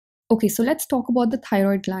Okay, so let's talk about the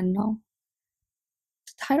thyroid gland now.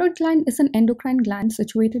 The thyroid gland is an endocrine gland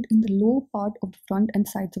situated in the lower part of the front and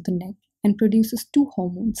sides of the neck and produces two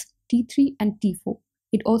hormones, T3 and T4.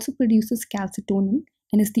 It also produces calcitonin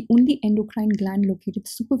and is the only endocrine gland located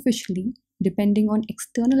superficially, depending on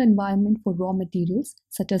external environment for raw materials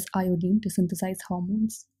such as iodine to synthesize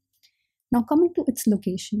hormones. Now coming to its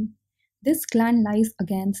location, this gland lies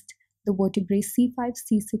against the vertebrae C5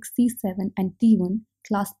 C6 C7 and T1,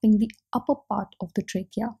 clasping the upper part of the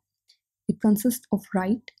trachea. It consists of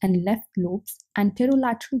right and left lobes,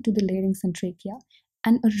 anterolateral to the larynx and trachea,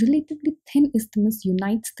 and a relatively thin isthmus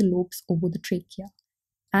unites the lobes over the trachea,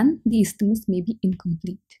 and the isthmus may be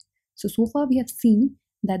incomplete. So far we have seen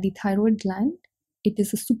that the thyroid gland, it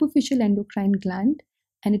is a superficial endocrine gland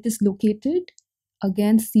and it is located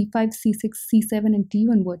against C5 C6 C7 and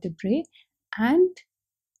T1 vertebrae and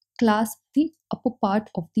clasp the upper part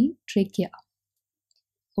of the trachea.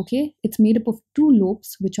 Okay, it's made up of two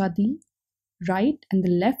lobes, which are the right and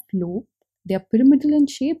the left lobe. They are pyramidal in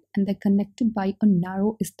shape and they're connected by a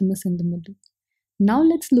narrow isthmus in the middle. Now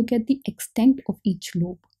let's look at the extent of each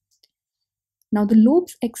lobe. Now the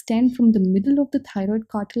lobes extend from the middle of the thyroid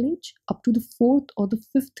cartilage up to the fourth or the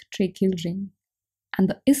fifth tracheal ring, and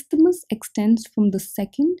the isthmus extends from the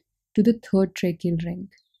second to the third tracheal ring.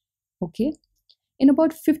 Okay, in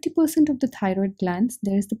about 50% of the thyroid glands,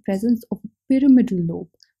 there is the presence of a pyramidal lobe,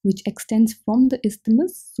 which extends from the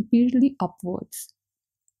isthmus superiorly upwards.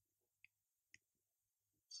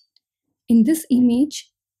 In this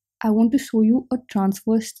image, I want to show you a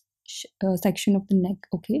transverse section of the neck.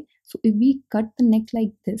 Okay, so if we cut the neck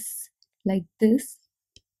like this,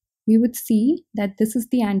 we would see that this is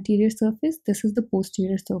the anterior surface, this is the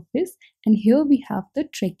posterior surface, and here we have the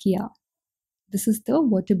trachea. This is the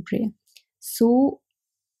vertebrae. So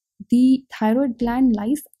the thyroid gland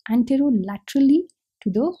lies anterolaterally to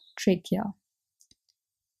the trachea.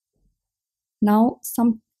 Now,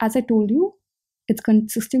 as I told you, it's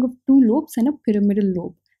consisting of two lobes and a pyramidal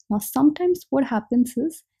lobe. Now, sometimes what happens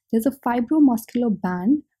is there's a fibromuscular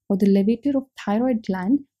band or the levator of thyroid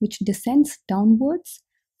gland which descends downwards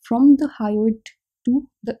from the hyoid to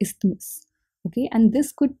the isthmus. Okay, and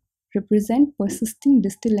this could represent persisting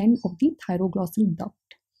distal end of the thyroglossal duct.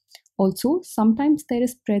 Also, sometimes there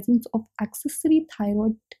is presence of accessory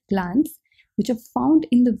thyroid glands which are found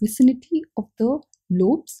in the vicinity of the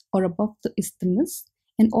lobes or above the isthmus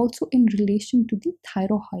and also in relation to the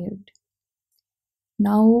thyroid.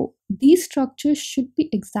 Now, these structures should be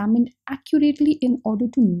examined accurately in order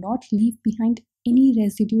to not leave behind any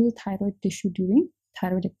residual thyroid tissue during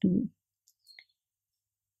thyroidectomy.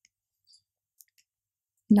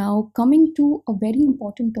 Now, coming to a very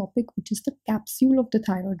important topic, which is the capsule of the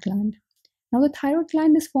thyroid gland. Now, the thyroid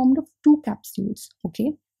gland is formed of two capsules.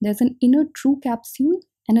 Okay, there's an inner true capsule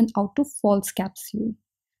and an outer false capsule.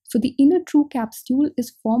 So the inner true capsule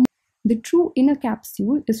is formed. The true inner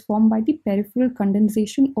capsule is formed by the peripheral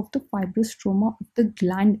condensation of the fibrous stroma of the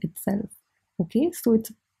gland itself. Okay, so it's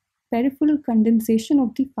peripheral condensation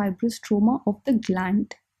of the fibrous stroma of the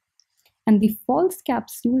gland. And the false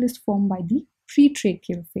capsule is formed by the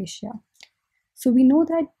pretracheal fascia. So we know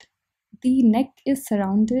that the neck is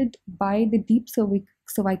surrounded by the deep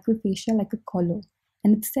cervical fascia like a collar,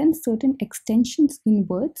 and it sends certain extensions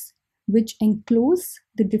inwards which enclose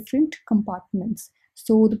the different compartments.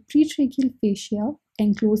 So the pretracheal fascia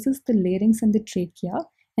encloses the larynx and the trachea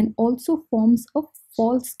and also forms a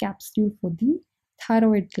false capsule for the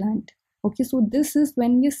thyroid gland. Okay, so this is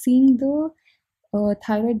when we are seeing the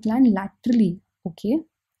thyroid gland laterally. Okay,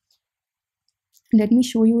 let me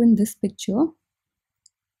show you in this picture.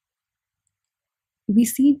 We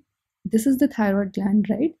see this is the thyroid gland,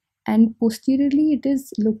 right? And posteriorly it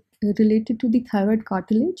is related to the thyroid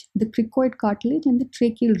cartilage, the cricoid cartilage and the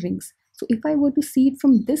tracheal rings. So if I were to see it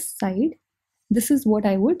from this side, this is what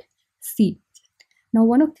I would see. Now,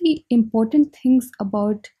 one of the important things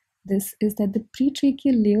about this is that the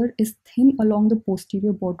pretracheal layer is thin along the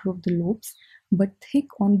posterior border of the lobes, but thick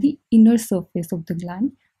on the inner surface of the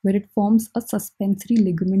gland, where it forms a suspensory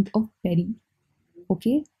ligament of Perry.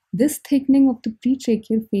 Okay, this thickening of the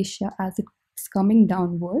pretracheal fascia as it's coming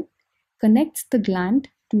downward connects the gland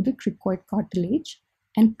to the cricoid cartilage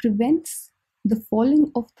and prevents the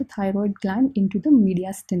falling of the thyroid gland into the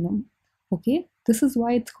mediastinum. Okay, this is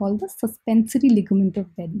why it's called the suspensory ligament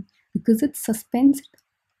of Perry, because it suspends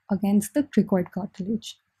against the cricoid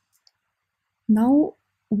cartilage. Now,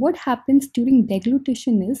 what happens during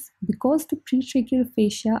deglutition is, because the pretracheal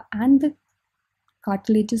fascia and the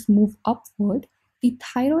cartilages move upward, the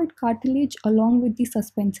thyroid cartilage along with the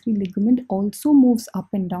suspensory ligament also moves up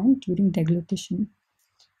and down during deglutition.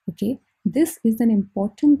 Okay, this is an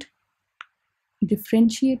important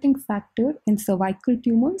differentiating factor in cervical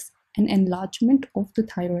tumors and enlargement of the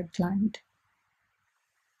thyroid gland.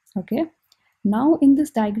 Okay, now in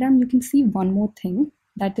this diagram you can see one more thing,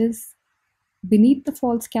 that is beneath the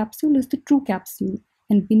false capsule is the true capsule,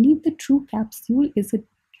 and beneath the true capsule is a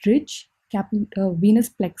rich venous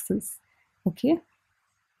plexus. Okay,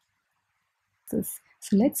 so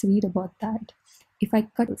let's read about that. If I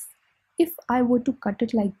cut this, if I were to cut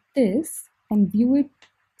it like this and view it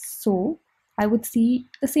so, I would see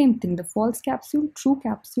the same thing, the false capsule, true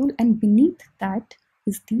capsule, and beneath that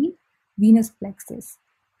is the venous plexus.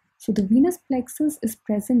 So the venous plexus is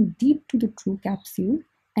present deep to the true capsule,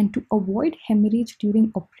 and to avoid hemorrhage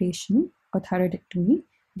during operation or thyroidectomy,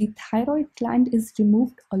 the thyroid gland is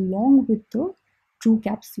removed along with the true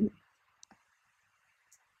capsule.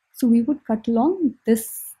 So we would cut along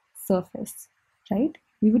this surface, right?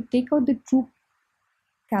 We would take out the true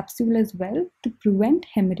capsule as well to prevent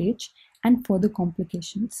hemorrhage and further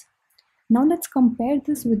complications. Now let's compare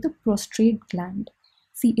this with the prostrate gland.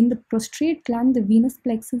 See, in the prostrate gland, the venous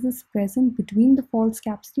plexus is present between the false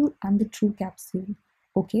capsule and the true capsule.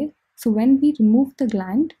 Okay, so when we remove the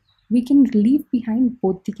gland, we can leave behind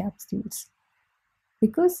both the capsules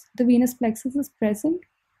because the venous plexus is present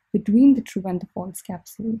between the true and the false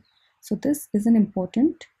capsule. So this is an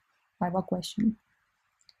important Viva question.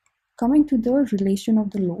 Coming to the relation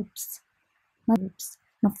of the lobes.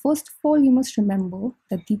 Now first of all, you must remember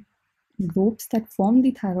that the lobes that form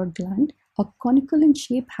the thyroid gland are conical in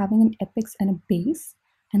shape, having an apex and a base,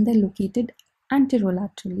 and they're located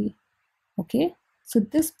anterolaterally. Okay, so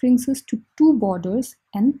this brings us to 2 borders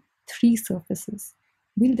and 3 surfaces.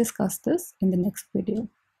 We'll discuss this in the next video.